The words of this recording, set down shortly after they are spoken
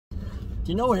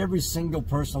Do you know what every single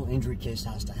personal injury case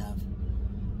has to have?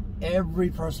 Every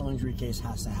personal injury case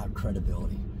has to have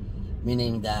credibility,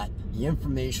 meaning that the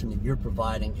information that you're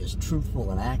providing is truthful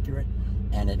and accurate,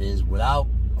 and it is without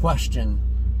question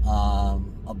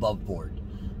above board.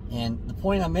 And the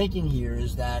point I'm making here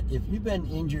is that if you've been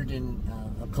injured in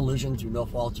a collision through no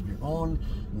fault of your own,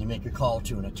 and you make a call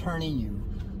to an attorney, you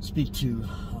speak to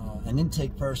an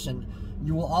intake person,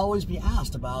 you will always be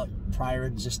asked about prior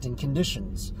existing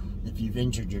conditions. If you've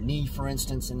injured your knee, for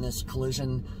instance, in this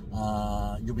collision,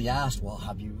 you'll be asked, well,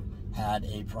 have you had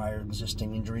a prior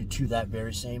existing injury to that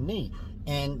very same knee?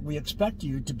 And we expect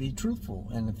you to be truthful.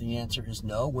 And if the answer is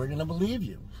no, we're going to believe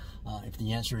you. If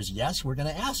the answer is yes, we're going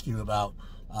to ask you about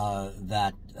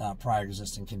that prior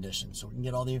existing condition. So we can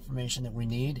get all the information that we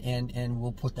need, and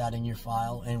we'll put that in your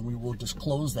file, and we will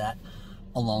disclose that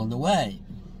along the way.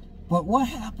 But what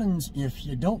happens if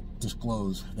you don't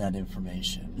disclose that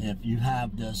information? If you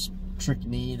have this trick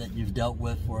knee that you've dealt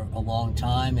with for a long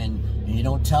time, and you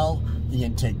don't tell the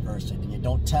intake person, and you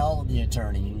don't tell the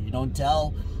attorney, and you don't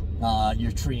tell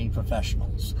your treating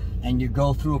professionals, and you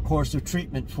go through a course of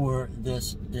treatment for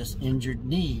this injured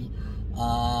knee,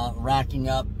 racking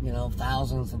up, you know,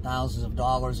 thousands and thousands of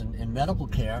dollars in medical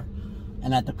care,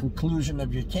 and at the conclusion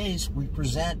of your case, we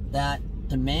present that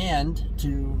demand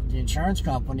to the insurance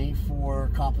company for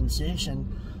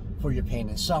compensation for your pain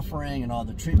and suffering and all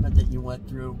the treatment that you went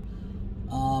through.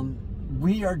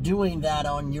 We are doing that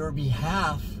on your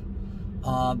behalf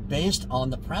based on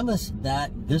the premise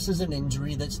that this is an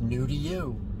injury that's new to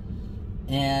you.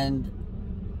 And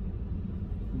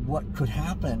what could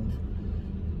happen,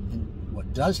 and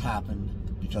what does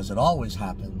happen, because it always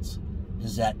happens,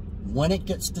 is that when it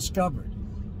gets discovered,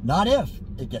 not if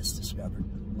it gets discovered,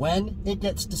 when it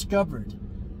gets discovered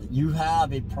that you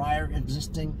have a prior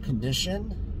existing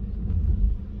condition,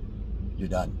 you're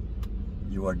done.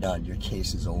 You are done. Your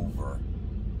case is over,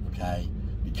 okay?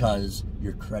 Because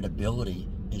your credibility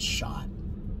is shot.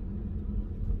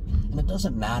 And it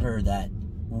doesn't matter that,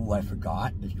 ooh, I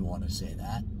forgot, if you want to say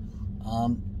that,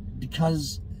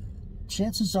 because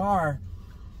chances are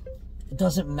it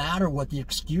doesn't matter what the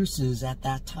excuse is at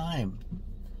that time.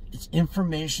 It's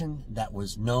information that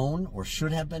was known or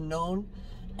should have been known,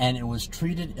 and it was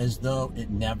treated as though it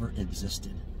never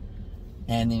existed.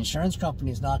 And the insurance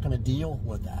company is not going to deal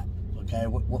with that. Okay,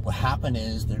 what will happen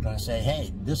is they're going to say,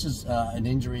 hey, this is an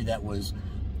injury that was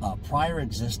prior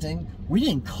existing. We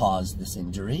didn't cause this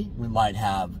injury. We might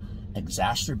have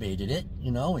exacerbated it.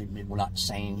 You know, we're not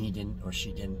saying he didn't or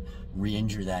she didn't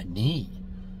re-injure that knee.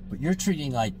 But you're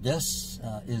treating like this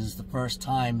is the first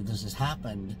time this has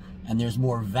happened, and there's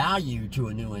more value to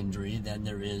a new injury than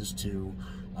there is to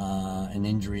an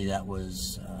injury that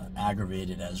was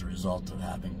aggravated as a result of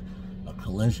having a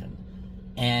collision.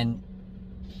 And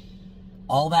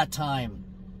all that time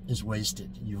is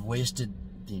wasted. You've wasted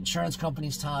the insurance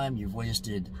company's time, you've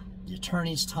wasted the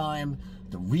attorney's time,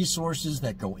 the resources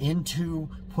that go into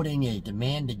putting a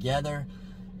demand together.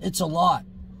 It's a lot.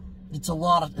 It's a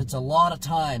lot of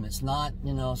time. It's not,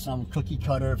 you know, some cookie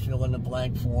cutter fill in the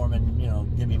blank form and, you know,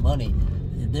 give me money.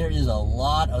 There is a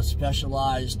lot of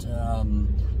specialized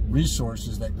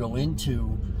resources that go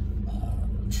into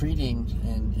treating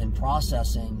and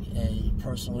processing a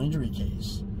personal injury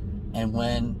case. And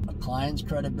when a client's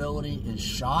credibility is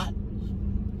shot,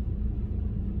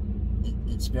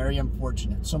 it's very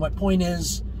unfortunate. So my point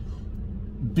is,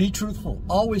 be truthful.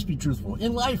 Always be truthful.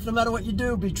 In life, no matter what you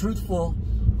do, be truthful,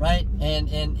 right?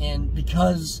 And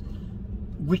because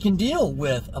we can deal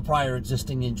with a prior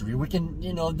existing injury. We can,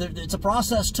 you know, it's a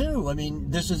process too. I mean,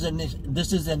 this is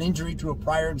an injury to a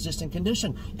prior existing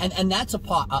condition, and that's a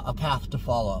path to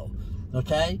follow,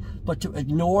 okay? But to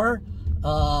ignore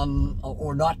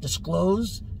or not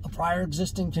disclose a prior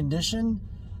existing condition,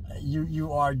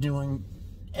 you are doing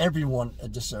everyone a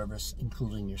disservice,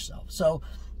 including yourself. So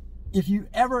if you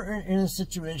ever are in a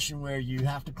situation where you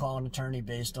have to call an attorney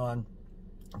based on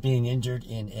being injured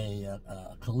in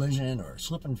a collision or a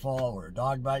slip and fall or a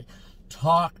dog bite,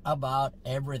 talk about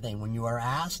everything. When you are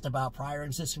asked about prior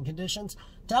existing conditions,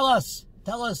 tell us.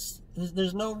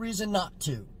 There's no reason not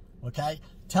to, okay?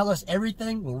 Tell us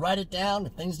everything. We'll write it down.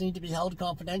 If things need to be held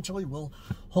confidentially, we'll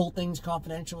hold things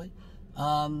confidentially.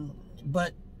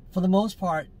 But for the most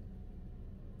part,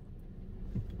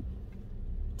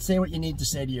 say what you need to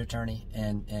say to your attorney,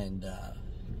 and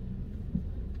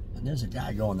there's a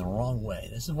guy going the wrong way.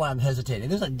 This is why I'm hesitating.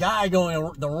 There's a guy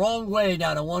going the wrong way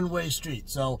down a one-way street.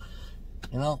 So,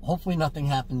 you know, hopefully nothing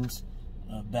happens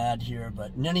bad here.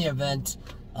 But in any event,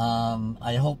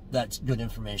 I hope that's good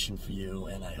information for you,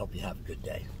 and I hope you have a good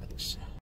day. Thanks.